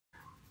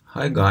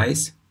Hi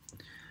guys,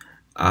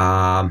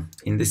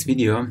 in this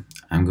video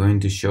I'm going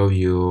to show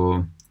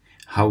you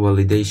how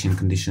validation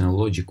conditional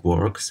logic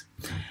works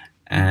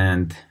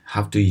and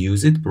how to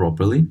use it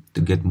properly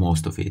to get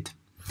most of it.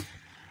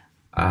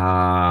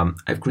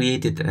 I've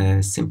created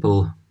a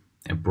simple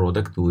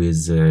product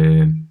with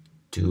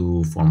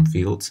two form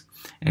fields.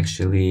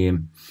 Actually,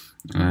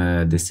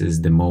 this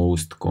is the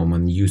most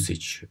common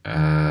usage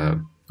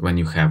when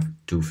you have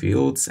two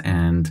fields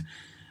and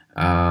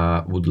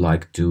would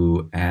like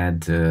to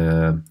add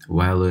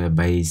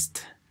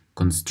value-based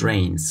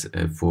constraints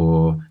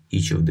for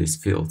each of these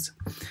fields.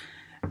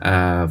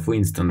 For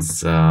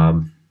instance,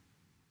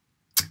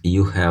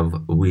 you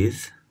have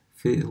width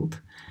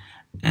field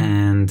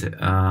and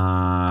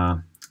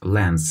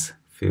length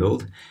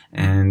field,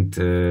 and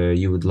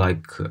you would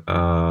like,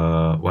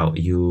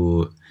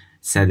 you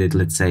set it,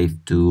 let's say,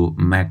 to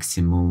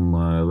maximum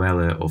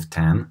value of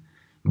 10,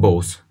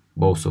 both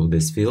of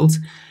these fields.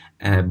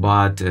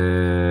 But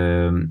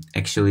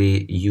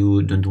actually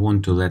you don't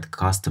want to let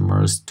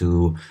customers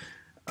to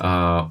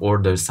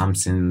order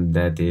something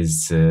that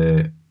is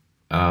 10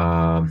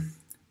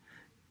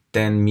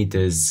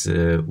 meters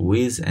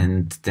width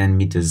and 10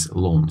 meters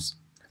long.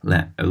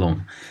 But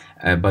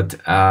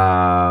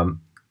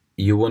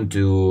you want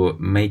to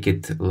make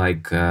it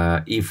like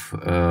if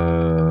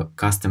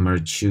customer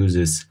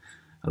chooses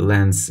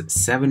length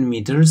 7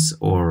 meters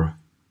or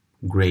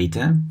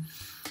greater,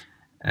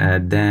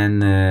 then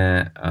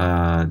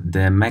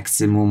the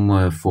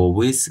maximum for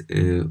width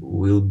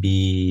will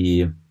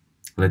be,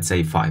 let's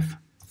say, 5.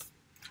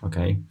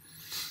 Okay,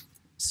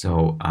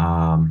 so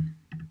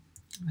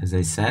as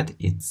I said,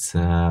 it's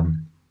a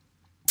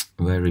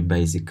very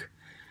basic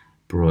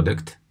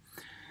product,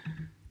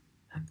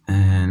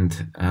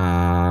 and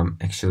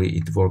actually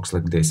it works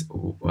like this.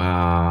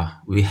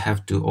 We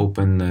have to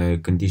open a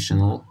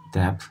conditional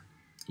tab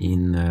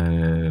in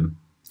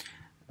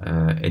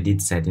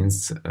edit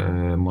settings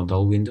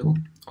modal window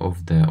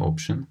of the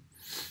option.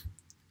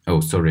 Oh,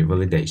 sorry,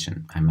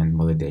 validation. I meant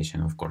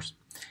validation, of course.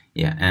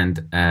 Yeah,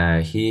 and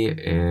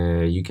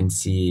here you can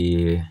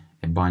see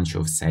a bunch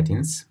of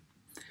settings.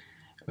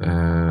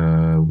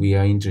 We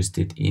are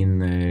interested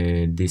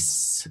in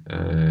these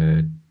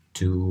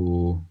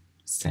two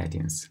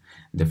settings.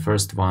 The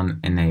first one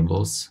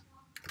enables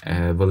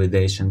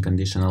validation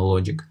conditional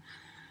logic.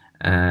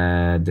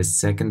 The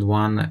second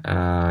one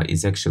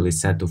is actually a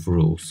set of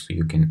rules.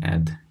 You can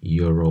add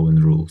your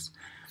own rules.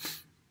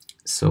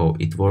 So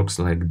it works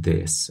like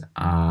this.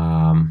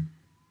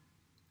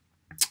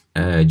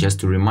 Just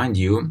to remind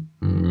you,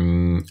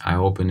 I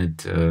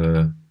opened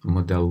a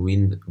modal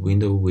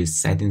window with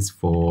settings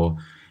for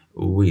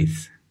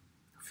width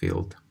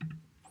field.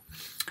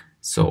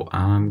 So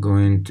I'm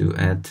going to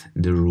add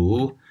the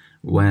rule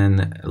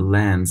when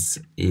length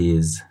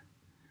is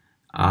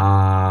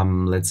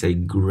let's say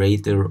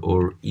greater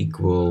or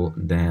equal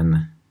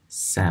than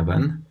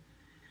 7.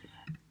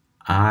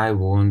 I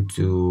want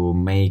to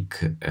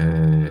make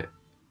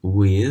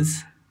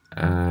width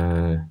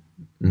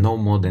no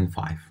more than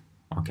 5.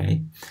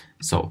 Okay,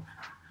 so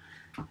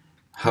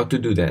how to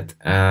do that?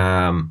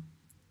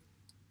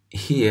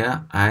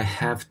 Here I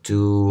have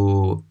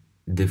to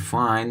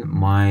define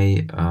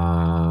my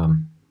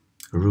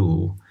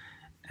rule,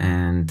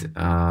 and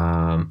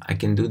I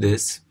can do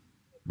this.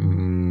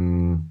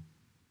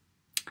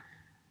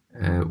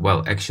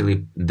 Well,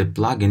 actually, the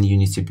plugin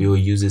UniCPO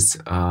uses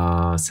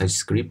such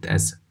script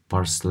as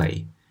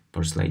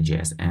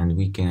parsley.js, and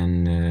we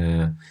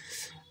can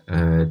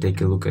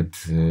take a look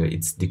at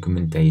its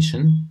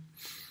documentation.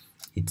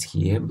 It's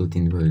here,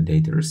 built-in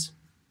validators.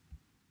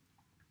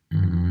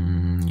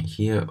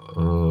 Here,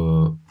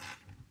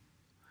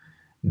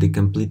 the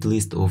complete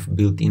list of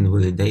built-in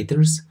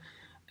validators,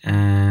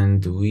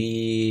 and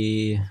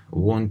we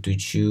want to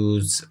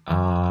choose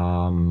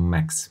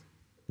max,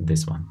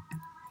 this one.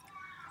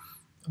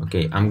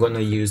 Okay, I'm gonna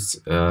use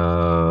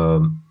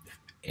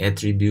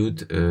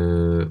attribute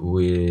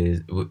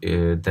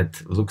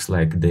that looks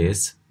like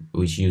this,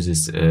 which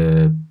uses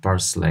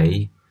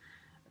parsley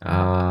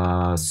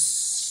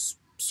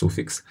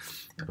suffix,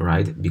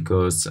 right?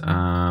 Because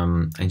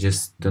I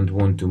just don't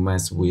want to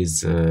mess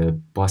with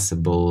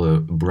possible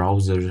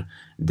browser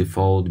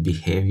default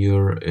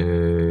behavior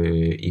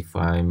if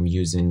I'm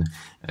using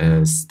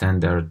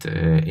standard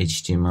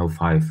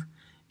HTML5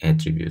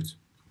 attributes.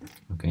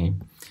 Okay,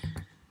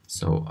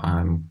 so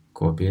I'm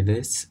copy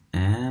this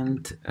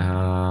and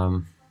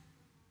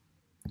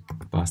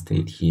paste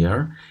it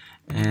here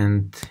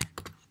and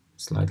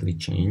slightly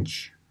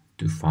change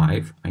to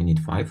 5. I need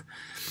 5.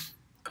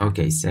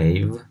 Okay,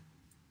 save,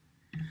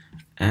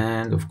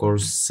 and of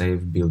course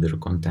save builder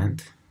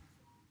content.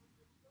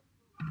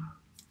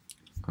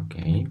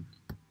 Okay,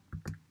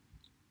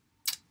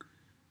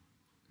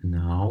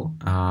 now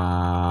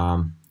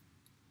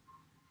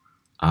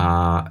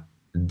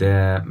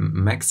the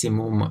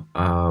maximum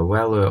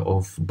value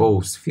of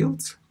both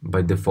fields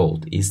by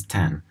default is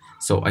 10,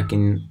 so I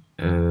can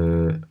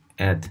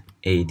add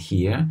 8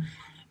 here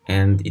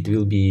and it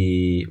will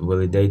be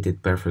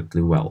validated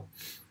perfectly well.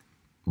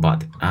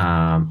 but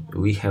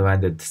we have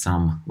added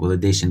some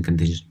validation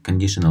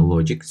conditional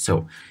logic.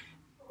 So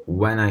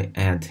when I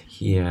add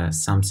here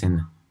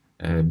something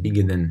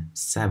bigger than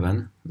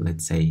 7,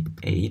 let's say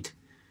 8,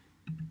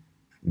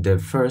 the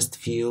first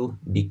field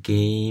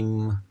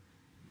becomes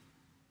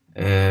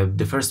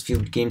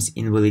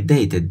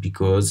invalidated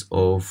because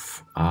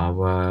of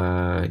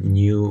our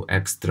new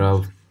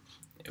extra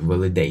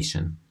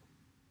validation.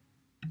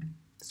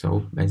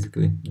 So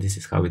basically, this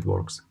is how it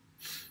works.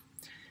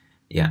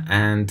 Yeah,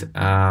 and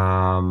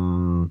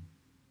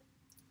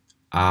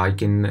I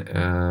can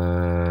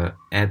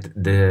add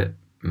the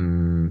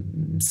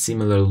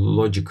similar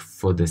logic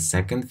for the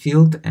second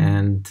field,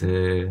 and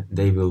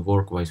they will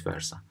work vice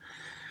versa.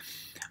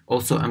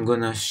 Also, I'm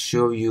gonna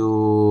show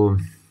you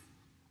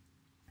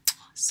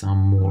some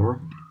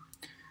more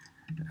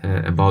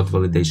about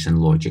validation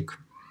logic.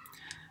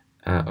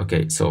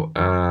 Okay, so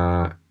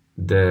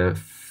the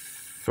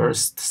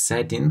first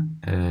setting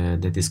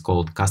that is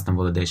called custom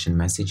validation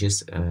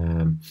messages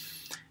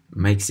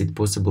makes it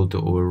possible to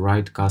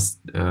override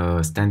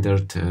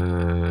standard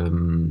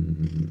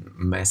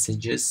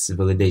messages,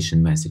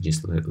 validation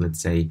messages,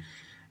 let's say,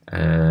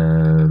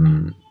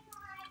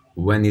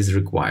 when is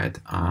required.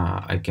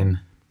 I can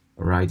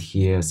write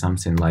here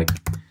something like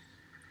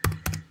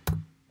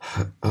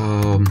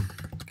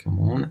come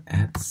on,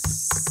 add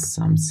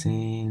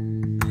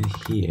something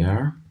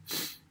here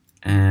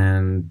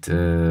and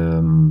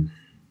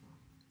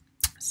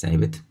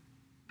save it.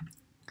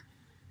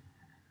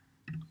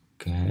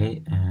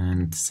 Okay,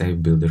 and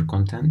save builder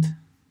content,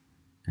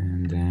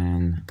 and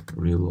then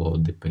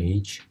reload the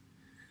page.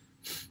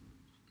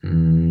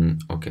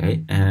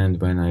 Okay, and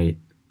when I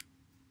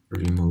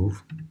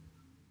remove,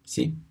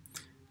 see,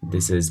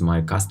 this is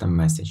my custom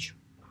message.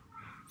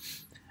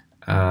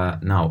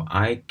 Now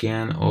I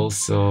can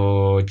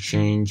also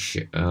change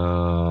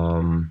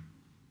the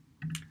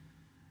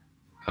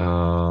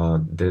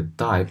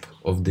type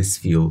of this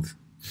field.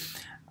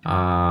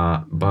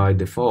 By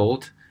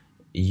default,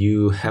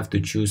 you have to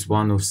choose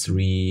one of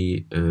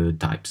 3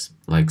 types,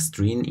 like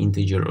string,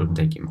 integer, or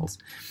decimals.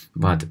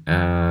 But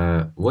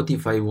what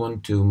if I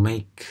want to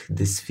make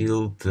this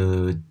field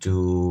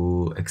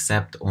to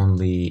accept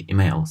only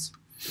emails?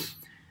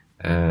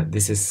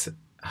 This is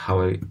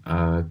how I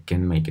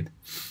can make it.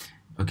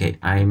 Okay,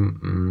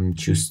 I'm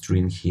choose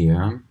string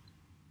here.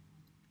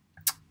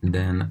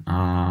 Then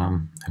I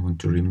want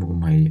to remove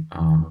my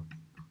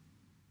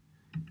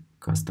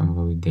custom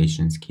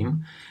validation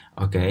scheme.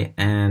 Okay,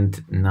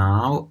 and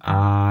now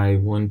I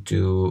want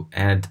to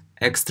add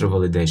extra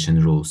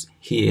validation rules.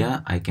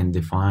 Here I can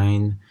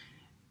define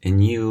a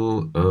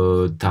new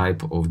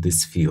type of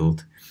this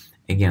field.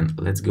 Again,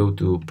 let's go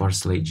to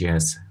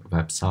Parsley.js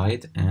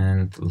website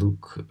and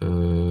look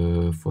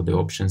for the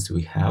options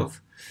we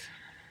have.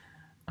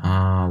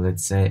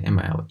 Let's say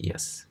ML,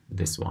 yes,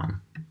 this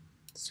one.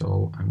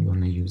 So I'm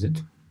gonna use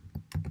it.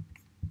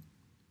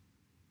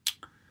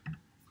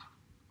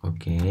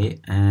 Okay,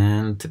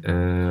 and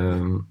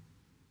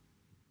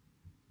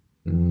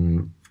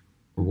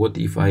what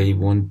if I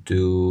want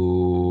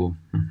to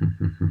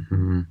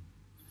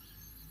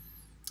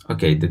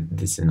okay,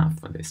 this is enough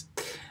for this.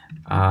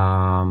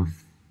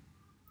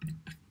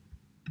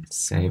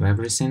 Save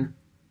everything.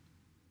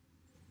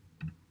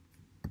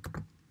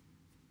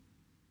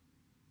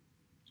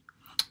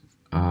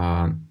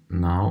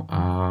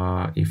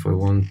 Now if I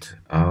want,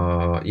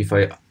 if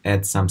I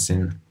add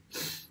something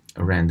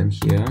random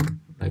here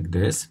like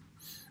this,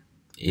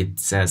 it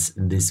says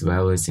this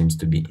value seems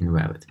to be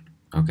invalid.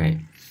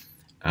 Okay,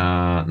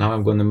 now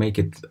I'm gonna make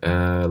it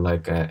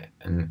like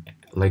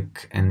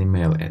an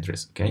email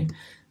address. Okay,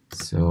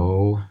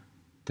 so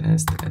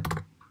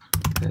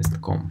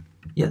test@test.com.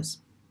 Yes,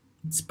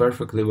 it's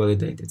perfectly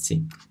validated.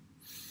 See.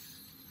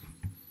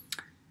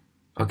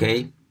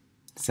 Okay,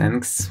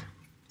 thanks.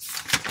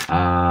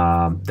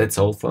 That's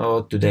all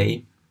for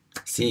today.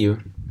 See you.